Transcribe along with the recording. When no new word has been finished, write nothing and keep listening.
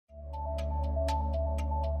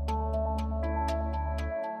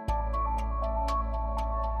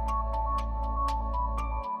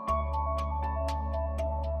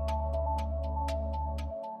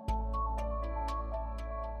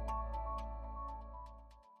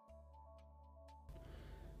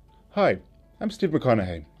Hi, I'm Steve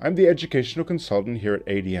McConaughey. I'm the Educational Consultant here at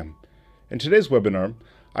ADM. In today's webinar,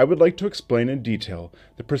 I would like to explain in detail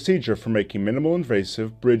the procedure for making minimal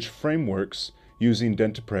invasive bridge frameworks using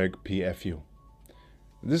Dentapreg PFU.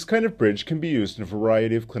 This kind of bridge can be used in a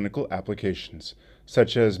variety of clinical applications,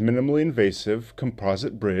 such as minimally invasive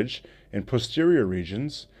composite bridge in posterior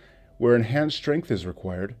regions where enhanced strength is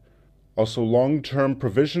required, also long-term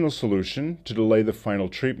provisional solution to delay the final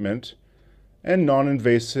treatment, and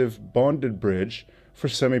non-invasive bonded bridge for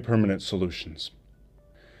semi-permanent solutions.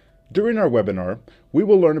 During our webinar, we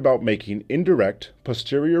will learn about making indirect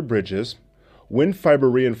posterior bridges, when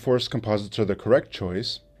fiber reinforced composites are the correct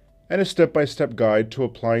choice, and a step-by-step guide to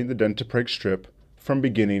applying the Dentapreg strip from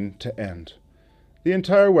beginning to end. The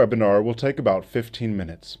entire webinar will take about 15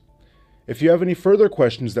 minutes. If you have any further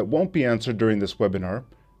questions that won't be answered during this webinar,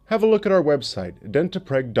 have a look at our website,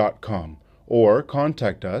 dentapreg.com, or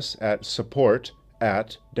contact us at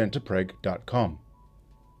support@dentapreg.com.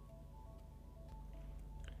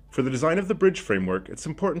 For the design of the bridge framework, it's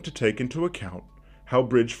important to take into account how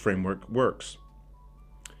bridge framework works.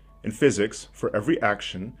 In physics, for every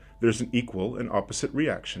action, there's an equal and opposite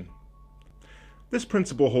reaction. This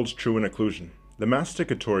principle holds true in occlusion. The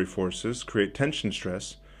masticatory forces create tension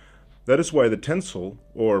stress. That is why the tensile,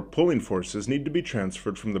 or pulling forces, need to be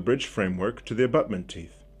transferred from the bridge framework to the abutment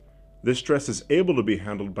teeth. This stress is able to be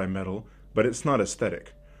handled by metal, but it's not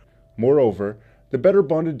aesthetic. Moreover, the better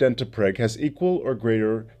bonded Dentapreg has equal or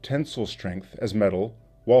greater tensile strength as metal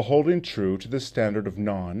while holding true to the standard of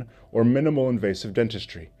non- or minimal invasive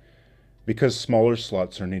dentistry, because smaller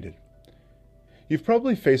slots are needed. You've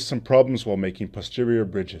probably faced some problems while making posterior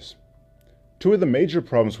bridges. Two of the major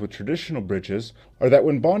problems with traditional bridges are that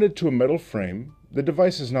when bonded to a metal frame, the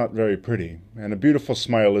device is not very pretty, and a beautiful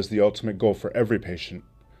smile is the ultimate goal for every patient.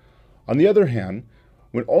 On the other hand,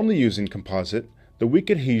 when only using composite, the weak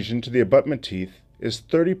adhesion to the abutment teeth is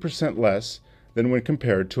 30% less than when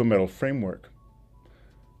compared to a metal framework.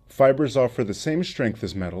 Fibers offer the same strength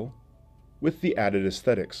as metal, with the added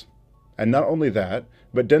aesthetics. And not only that,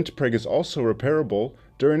 but Dentapreg is also repairable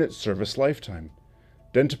during its service lifetime.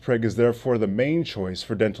 Dentapreg is therefore the main choice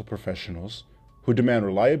for dental professionals who demand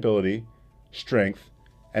reliability, strength,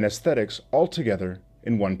 and aesthetics all together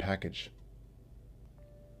in one package.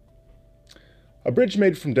 A bridge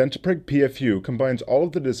made from Dentapreg PFU combines all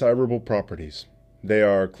of the desirable properties. They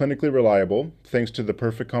are clinically reliable thanks to the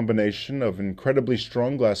perfect combination of incredibly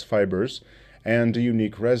strong glass fibers and a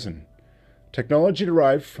unique resin. Technology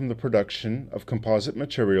derived from the production of composite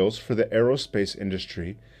materials for the aerospace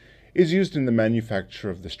industry is used in the manufacture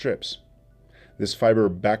of the strips. This fiber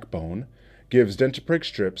backbone gives Dentapreg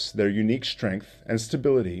strips their unique strength and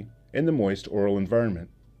stability in the moist oral environment.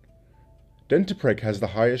 Dentapreg has the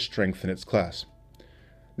highest strength in its class.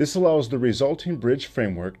 This allows the resulting bridge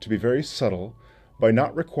framework to be very subtle by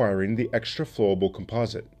not requiring the extra flowable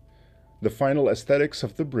composite. The final aesthetics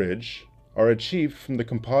of the bridge are achieved from the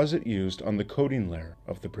composite used on the coating layer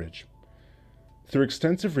of the bridge. Through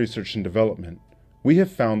extensive research and development, we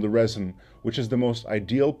have found the resin which is the most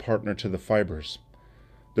ideal partner to the fibers.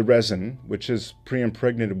 The resin, which is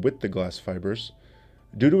pre-impregnated with the glass fibers,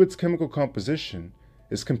 due to its chemical composition,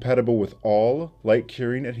 is compatible with all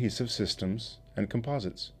light-curing adhesive systems and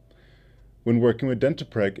composites. When working with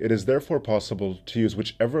Dentapreg, it is therefore possible to use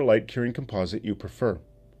whichever light-curing composite you prefer.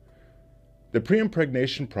 The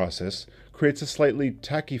pre-impregnation process creates a slightly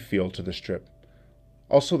tacky feel to the strip.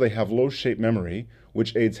 Also, they have low shape memory,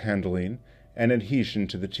 which aids handling and adhesion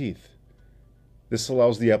to the teeth. This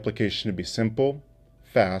allows the application to be simple,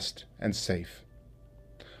 fast, and safe.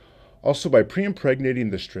 Also, by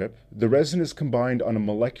pre-impregnating the strip, the resin is combined on a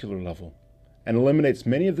molecular level and eliminates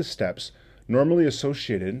many of the steps normally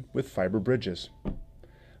associated with fiber bridges.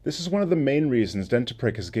 This is one of the main reasons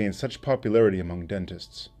Dentapreg has gained such popularity among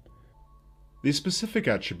dentists. These specific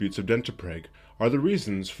attributes of Dentapreg are the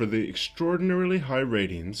reasons for the extraordinarily high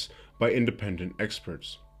ratings by independent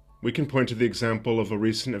experts. We can point to the example of a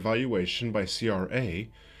recent evaluation by CRA,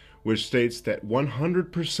 which states that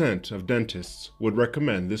 100% of dentists would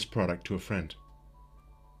recommend this product to a friend.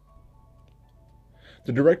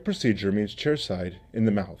 The direct procedure means chairside in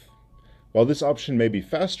the mouth. While this option may be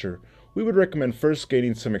faster, we would recommend first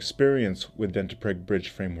gaining some experience with Dentapreg bridge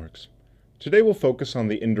frameworks. Today we'll focus on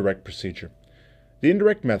the indirect procedure. The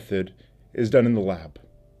indirect method is done in the lab.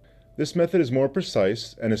 This method is more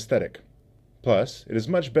precise and aesthetic. Plus, it is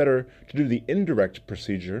much better to do the indirect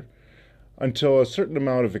procedure until a certain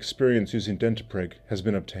amount of experience using Dentapreg has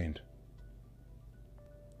been obtained.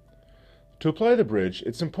 To apply the bridge,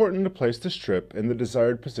 it's important to place the strip in the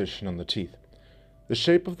desired position on the teeth. The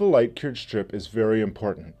shape of the light-cured strip is very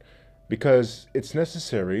important. because it's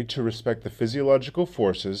necessary to respect the physiological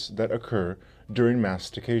forces that occur during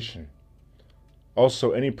mastication.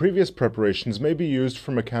 Also, any previous preparations may be used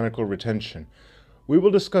for mechanical retention. We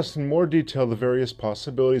will discuss in more detail the various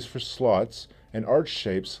possibilities for slots and arch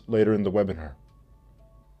shapes later in the webinar.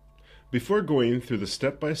 Before going through the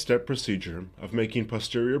step-by-step procedure of making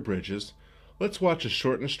posterior bridges, let's watch a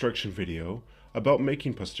short instruction video about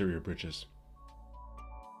making posterior bridges.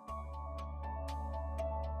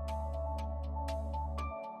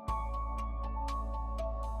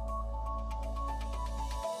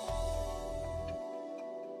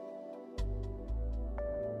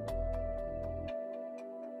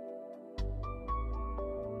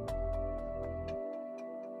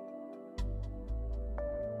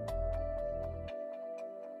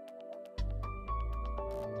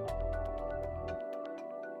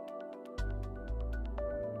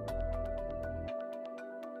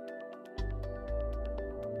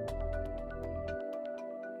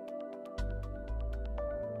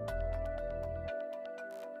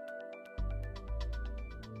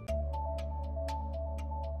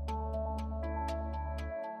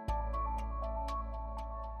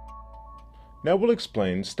 Now we'll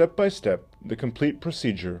explain step by step the complete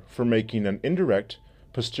procedure for making an indirect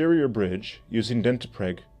posterior bridge using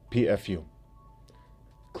Dentapreg PFU.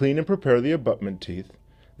 Clean and prepare the abutment teeth.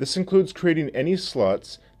 This includes creating any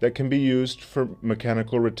slots that can be used for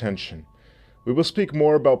mechanical retention. We will speak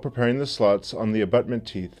more about preparing the slots on the abutment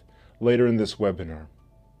teeth later in this webinar.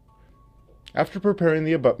 After preparing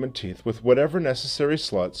the abutment teeth with whatever necessary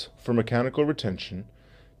slots for mechanical retention,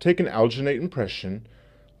 take an alginate impression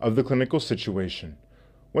of the clinical situation.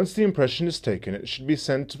 Once the impression is taken, it should be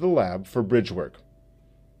sent to the lab for bridge work.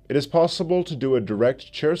 It is possible to do a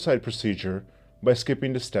direct chairside procedure by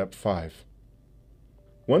skipping to step 5.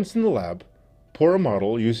 Once in the lab, pour a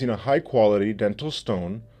model using a high-quality dental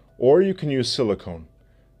stone, or you can use silicone.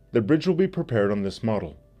 The bridge will be prepared on this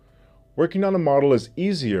model. Working on a model is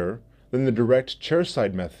easier than the direct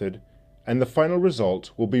chairside method, and the final result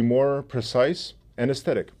will be more precise and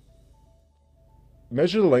aesthetic.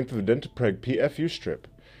 Measure the length of a Dentapreg PFU strip.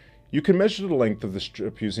 You can measure the length of the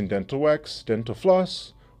strip using dental wax, dental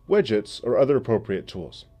floss, wedgets, or other appropriate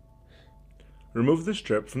tools. Remove the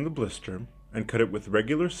strip from the blister and cut it with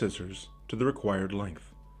regular scissors to the required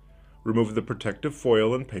length. Remove the protective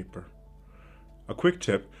foil and paper. A quick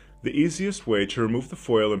tip: the easiest way to remove the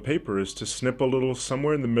foil and paper is to snip a little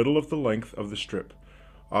somewhere in the middle of the length of the strip,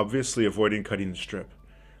 obviously avoiding cutting the strip.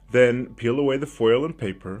 Then peel away the foil and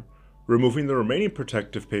paper. Removing the remaining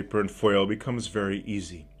protective paper and foil becomes very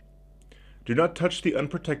easy. Do not touch the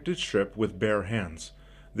unprotected strip with bare hands.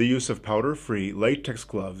 The use of powder-free latex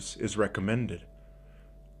gloves is recommended.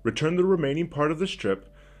 Return the remaining part of the strip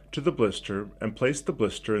to the blister and place the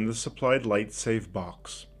blister in the supplied light-safe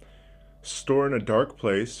box. Store in a dark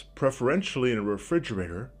place, preferentially in a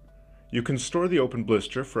refrigerator. You can store the open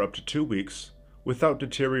blister for up to 2 weeks without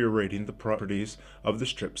deteriorating the properties of the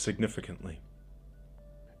strip significantly.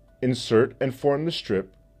 Insert and form the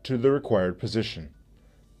strip to the required position.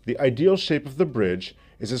 The ideal shape of the bridge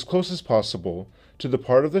is as close as possible to the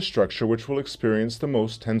part of the structure which will experience the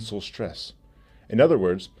most tensile stress. In other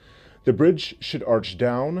words, the bridge should arch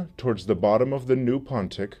down towards the bottom of the new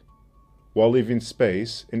pontic while leaving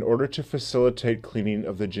space in order to facilitate cleaning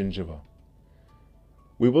of the gingiva.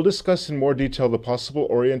 We will discuss in more detail the possible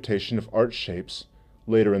orientation of arch shapes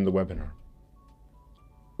later in the webinar.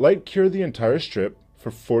 Light cure the entire strip for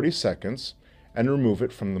 40 seconds and remove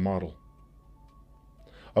it from the model.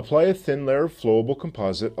 Apply a thin layer of flowable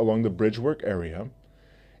composite along the bridgework area,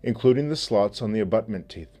 including the slots on the abutment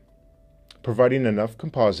teeth, providing enough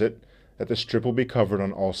composite that the strip will be covered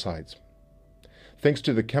on all sides. Thanks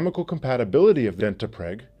to the chemical compatibility of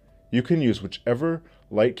Dentapreg, you can use whichever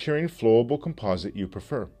light-curing flowable composite you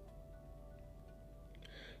prefer.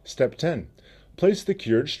 Step 10. Place the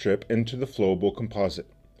cured strip into the flowable composite.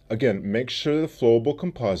 Again, make sure the flowable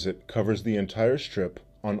composite covers the entire strip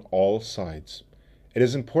on all sides. It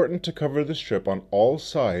is important to cover the strip on all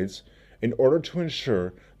sides in order to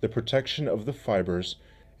ensure the protection of the fibers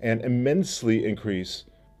and immensely increase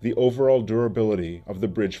the overall durability of the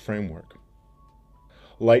bridge framework.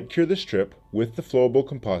 Light cure the strip with the flowable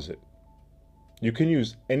composite. You can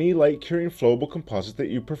use any light curing flowable composite that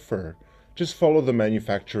you prefer. Just follow the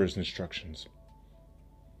manufacturer's instructions.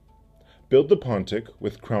 Build the pontic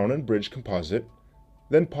with crown and bridge composite,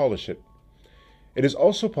 then polish it. It is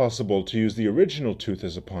also possible to use the original tooth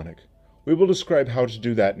as a pontic. We will describe how to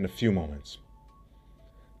do that in a few moments.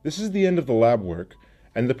 This is the end of the lab work,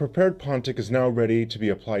 and the prepared pontic is now ready to be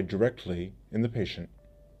applied directly in the patient.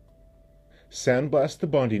 Sandblast the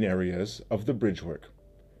bonding areas of the bridge work.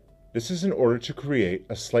 This is in order to create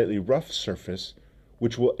a slightly rough surface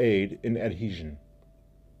which will aid in adhesion.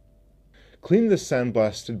 Clean the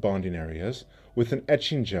sandblasted bonding areas with an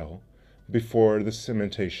etching gel before the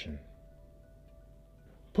cementation.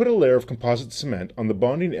 Put a layer of composite cement on the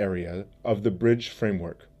bonding area of the bridge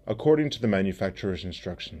framework, according to the manufacturer's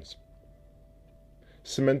instructions.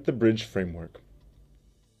 Cement the bridge framework.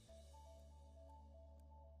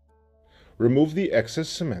 Remove the excess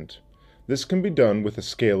cement. This can be done with a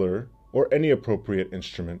scaler or any appropriate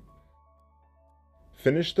instrument.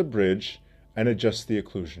 Finish the bridge and adjust the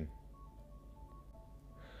occlusion.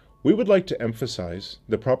 We would like to emphasize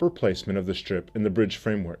the proper placement of the strip in the bridge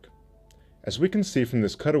framework. As we can see from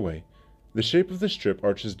this cutaway, the shape of the strip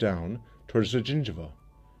arches down towards the gingiva,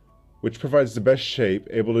 which provides the best shape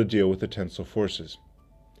able to deal with the tensile forces.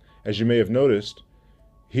 As you may have noticed,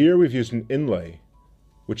 here we've used an inlay,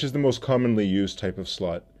 which is the most commonly used type of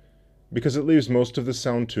slot, because it leaves most of the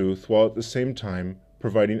sound tooth while at the same time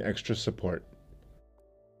providing extra support.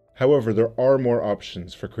 However, there are more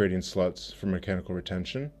options for creating slots for mechanical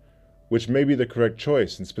retention, which may be the correct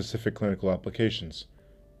choice in specific clinical applications,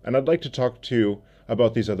 and I'd like to talk to you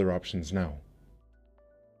about these other options now.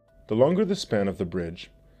 The longer the span of the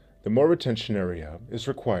bridge, the more retention area is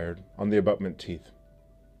required on the abutment teeth.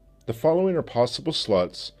 The following are possible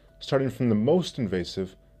slots starting from the most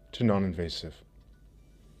invasive to non-invasive.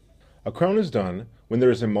 A crown is done when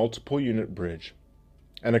there is a multiple unit bridge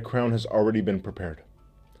and a crown has already been prepared.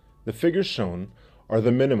 The figures shown are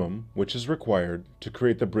the minimum which is required to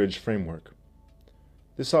create the bridge framework.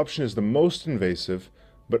 This option is the most invasive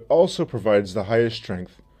but also provides the highest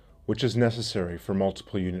strength which is necessary for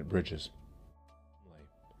multiple unit bridges.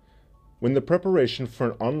 When the preparation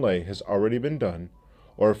for an onlay has already been done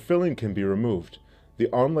or a filling can be removed, the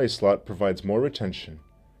onlay slot provides more retention.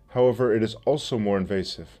 However, it is also more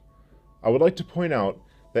invasive. I would like to point out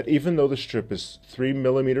that even though the strip is 3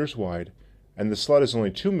 millimeters wide and the slot is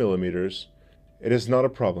only 2 millimeters, it is not a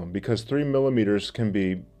problem because 3 millimeters can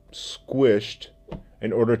be squished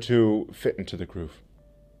in order to fit into the groove.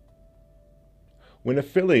 When a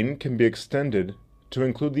filling can be extended to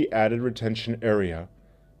include the added retention area,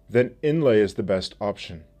 then inlay is the best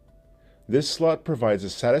option. This slot provides a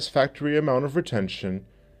satisfactory amount of retention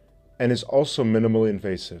and is also minimally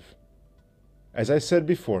invasive. As I said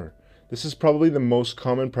before, this is probably the most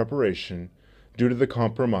common preparation due to the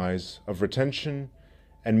compromise of retention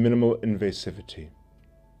and minimal invasivity.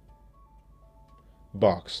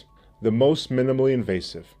 Box, the most minimally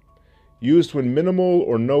invasive, used when minimal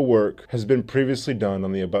or no work has been previously done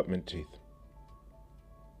on the abutment teeth.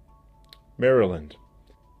 Maryland.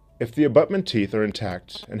 If the abutment teeth are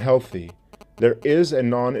intact and healthy, there is a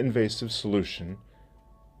non-invasive solution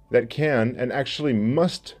that can and actually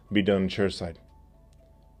must be done chairside.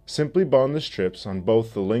 Simply bond the strips on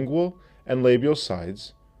both the lingual and labial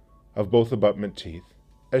sides of both abutment teeth,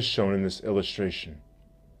 as shown in this illustration.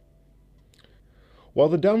 While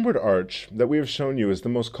the downward arch that we have shown you is the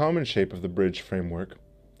most common shape of the bridge framework,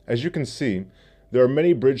 as you can see, there are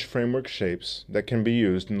many bridge framework shapes that can be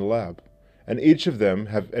used in the lab, and each of them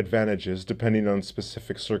have advantages depending on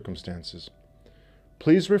specific circumstances.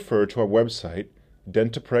 Please refer to our website,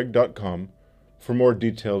 Dentapreg.com, for more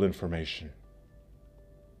detailed information.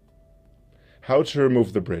 How to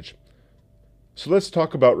remove the bridge. So let's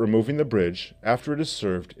talk about removing the bridge after it has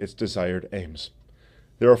served its desired aims.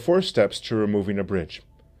 There are 4 steps to removing a bridge.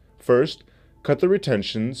 First, cut the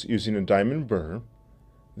retentions using a diamond burr,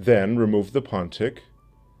 then remove the pontic.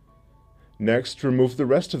 Next, remove the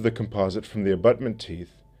rest of the composite from the abutment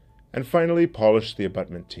teeth, and finally polish the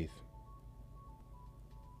abutment teeth.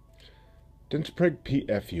 Dentapreg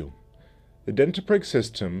PFU. The Dentapreg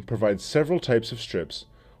system provides several types of strips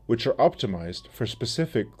which are optimized for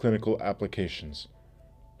specific clinical applications.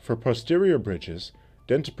 For posterior bridges,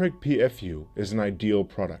 Dentapreg PFU is an ideal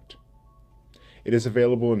product. It is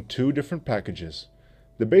available in 2 different packages.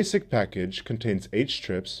 The basic package contains 8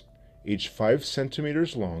 strips, each 5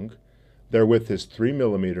 centimeters long. Their width is 3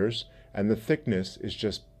 millimeters, and the thickness is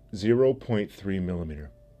just 0.3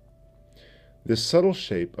 millimeter. This subtle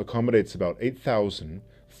shape accommodates about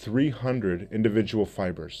 8,300 individual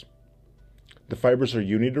fibers. The fibers are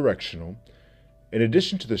unidirectional. In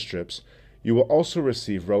addition to the strips, you will also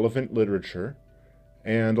receive relevant literature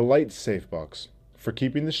and a light safe box for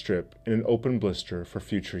keeping the strip in an open blister for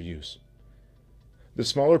future use. The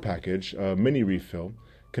smaller package, a mini refill,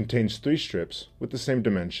 contains 3 strips with the same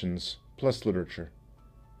dimensions plus literature.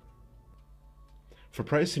 For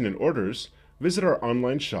pricing and orders, visit our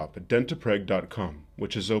online shop at Dentapreg.com,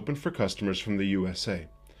 which is open for customers from the USA.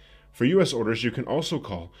 For U.S. orders, you can also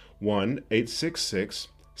call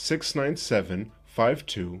 1-866-697-5400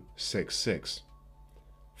 5266.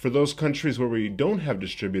 For those countries where we don't have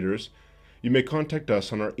distributors, you may contact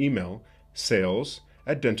us on our email,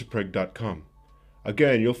 sales@dentapreg.com.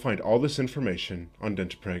 Again, you'll find all this information on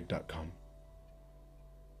dentapreg.com.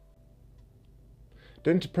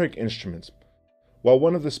 Dentapreg instruments. While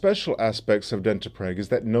one of the special aspects of Dentapreg is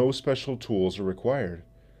that no special tools are required,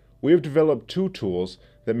 we have developed two tools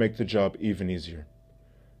that make the job even easier.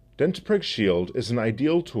 Dentapreg Shield is an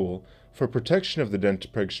ideal tool for protection of the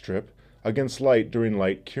Dentapreg strip against light during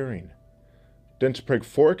light curing. Dentapreg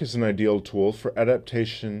Fork is an ideal tool for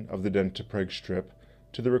adaptation of the Dentapreg strip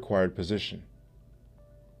to the required position.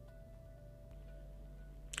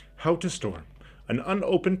 How to store. An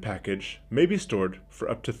unopened package may be stored for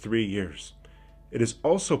up to 3 years. It is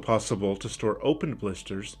also possible to store opened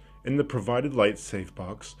blisters in the provided light-safe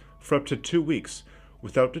box for up to 2 weeks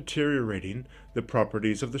without deteriorating the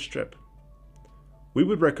properties of the strip. We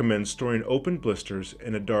would recommend storing open blisters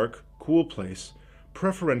in a dark, cool place,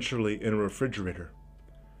 preferentially in a refrigerator.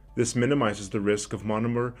 This minimizes the risk of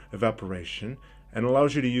monomer evaporation and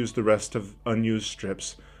allows you to use the rest of unused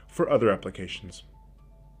strips for other applications.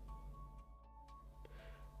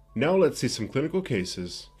 Now let's see some clinical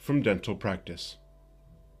cases from dental practice.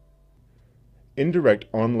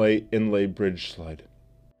 Indirect onlay-inlay bridge slide.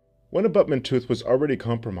 One abutment tooth was already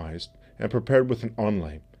compromised and prepared with an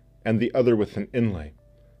onlay, and the other with an inlay.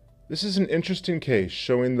 This is an interesting case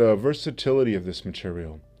showing the versatility of this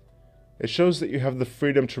material. It shows that you have the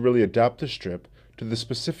freedom to really adapt the strip to the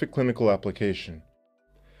specific clinical application.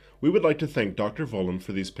 We would like to thank Dr. Volum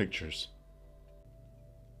for these pictures.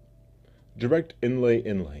 Direct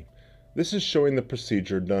inlay. This is showing the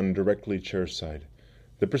procedure done directly chairside.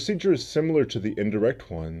 The procedure is similar to the indirect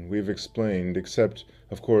one we've explained, except,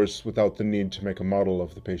 of course, without the need to make a model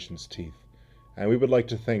of the patient's teeth. And we would like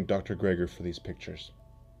to thank Dr. Greger for these pictures.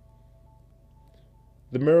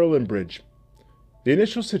 The Maryland Bridge. The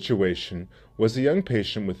initial situation was a young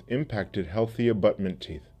patient with impacted healthy abutment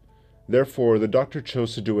teeth. Therefore, the doctor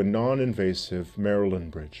chose to do a non-invasive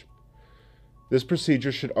Maryland Bridge. This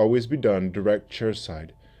procedure should always be done direct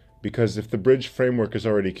chairside, because if the bridge framework is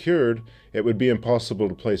already cured, it would be impossible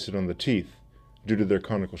to place it on the teeth due to their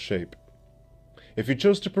conical shape. If you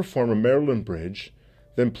chose to perform a Maryland Bridge,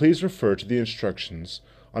 then please refer to the instructions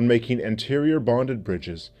on making anterior bonded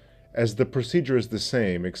bridges, as the procedure is the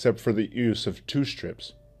same except for the use of 2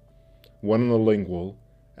 strips, one on the lingual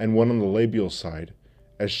and one on the labial side,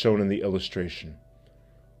 as shown in the illustration.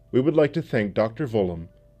 We would like to thank Dr. Volum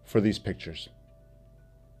for these pictures.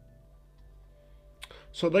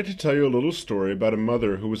 So I'd like to tell you a little story about a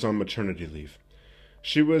mother who was on maternity leave.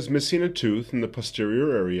 She was missing a tooth in the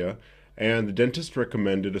posterior area, and the dentist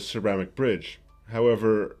recommended a ceramic bridge.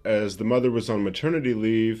 However, as the mother was on maternity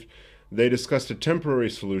leave, they discussed a temporary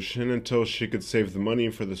solution until she could save the money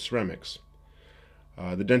for the ceramics.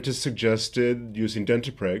 The dentist suggested using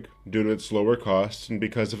Dentapreg due to its lower cost and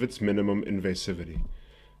because of its minimum invasivity.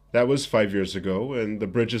 That was 5 years ago, and the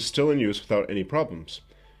bridge is still in use without any problems.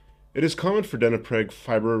 It is common for Dentapreg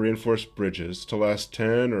fiber-reinforced bridges to last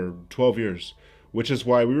 10 or 12 years, which is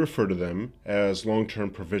why we refer to them as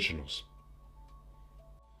long-term provisionals.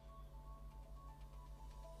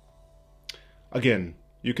 Again,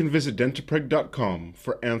 you can visit dentapreg.com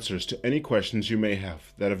for answers to any questions you may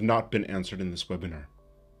have that have not been answered in this webinar.